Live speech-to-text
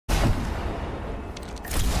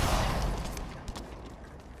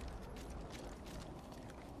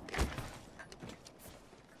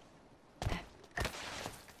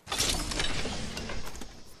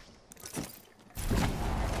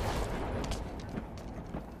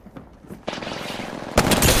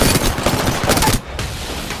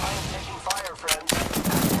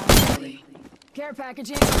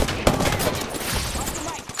package in. Off the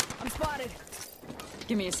mic. I'm spotted.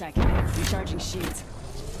 Give me a second. Recharging shields.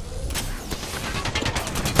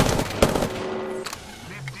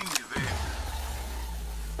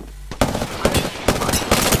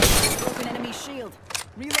 Broken enemy shield.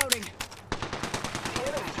 Reloading. The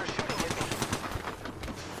enemies are shooting at me.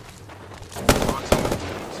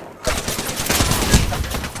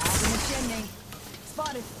 In the chimney.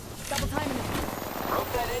 Spotted. Double timing it.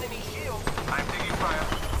 Broke that enemy shield. I'm taking fire.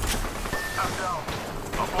 I'm down.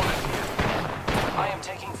 Opponent here. I am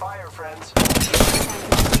taking fire, friends.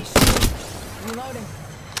 Enemy shield. Reloading.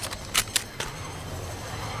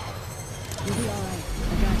 You'll be alright.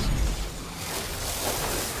 I got you.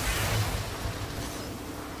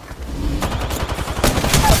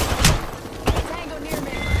 Tango near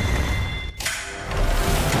me.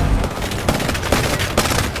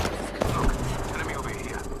 Enemy over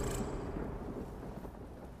here.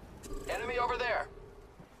 Enemy over there.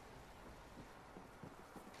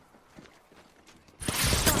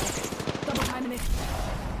 Double timing it.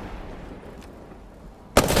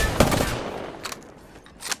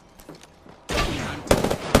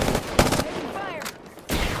 Taking fire.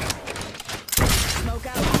 Smoke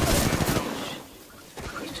out.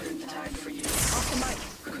 Return the tide for you. Off the mic.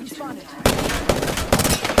 Responded.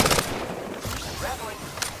 Grappling.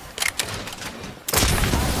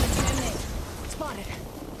 Chimney. Spotted.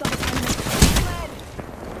 Double timing it. Lead.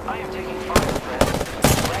 I am taking fire, friends.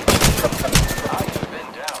 I have been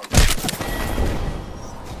down.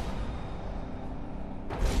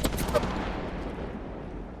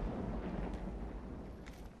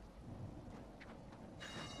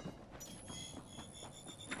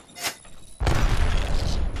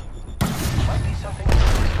 Might be something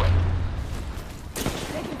this way.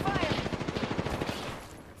 Taking fire.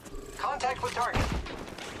 Contact with target.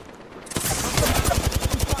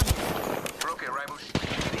 Broke a rival shield.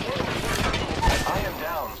 The enemies are shooting at me. I am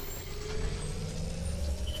down.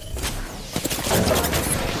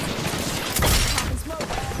 Popping smoke.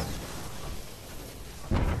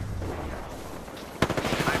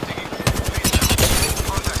 I'm taking please now.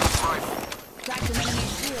 Contact with rifle. Cracked an enemy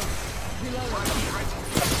shield. Reloading. Right.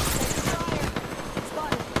 Fire.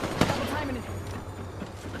 Spotted. Double timing it.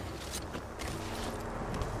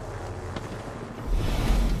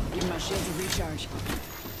 Give my shields a recharge.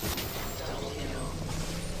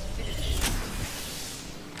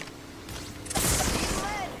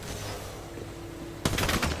 Lead.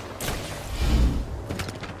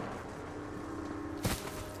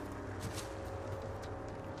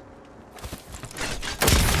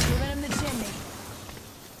 Giving him the chimney.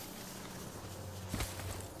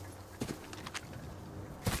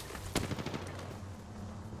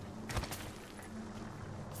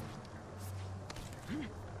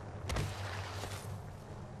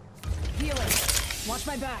 Healer. Watch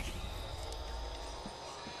my back.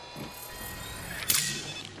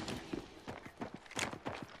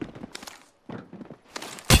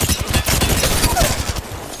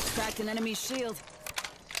 Cracked an enemy's shield.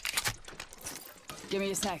 Give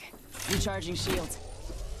me a sec. Recharging shields.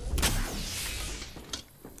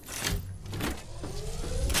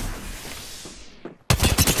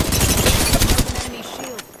 Broken enemy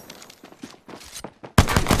shield.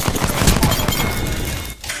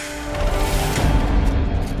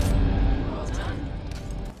 Well done.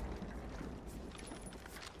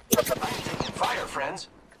 I am taking fire, friends.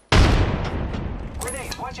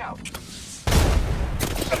 Grenade, watch out.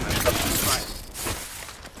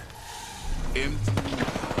 Empty.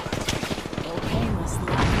 Oh, painless.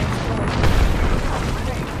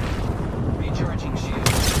 Grenade. Recharging shield.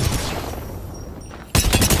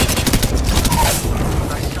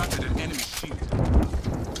 I shot at an enemy shield.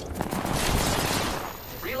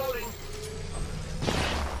 Reloading.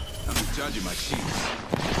 I'm recharging my shields.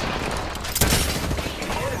 The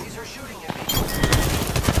enemies are shooting at me.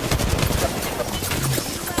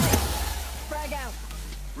 Frag out.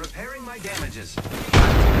 Repairing my damages. I'm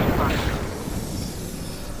taking fire.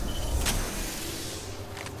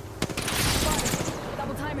 Spotted.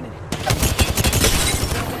 Double timing it.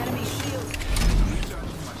 Broken enemy shield.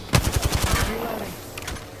 Recharging my shields. Reloading.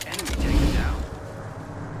 Enemy taken down.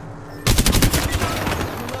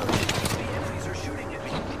 Reloading. The enemies are shooting at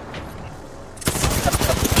me.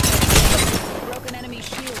 Broken enemy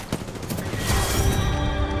shield.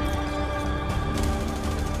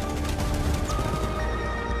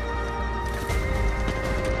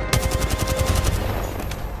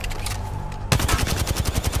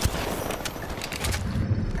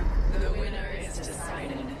 The winner is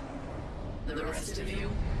decided. The rest of you,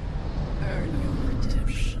 earn your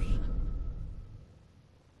redemption.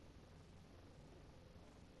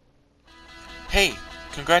 Hey,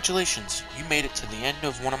 Congratulations, you made it to the end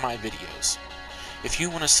of one of my videos. If you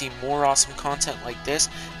want to see more awesome content like this,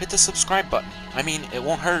 hit the subscribe button. I mean, it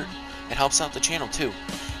won't hurt. It helps out the channel too.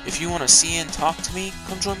 If you want to see and talk to me,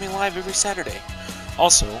 come join me live every Saturday.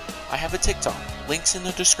 Also, I have a TikTok, links in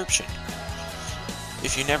the description.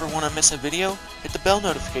 If you never want to miss a video, hit the bell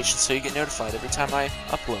notification so you get notified every time I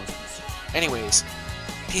upload. Anyways,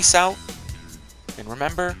 peace out, and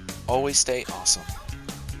remember, always stay awesome.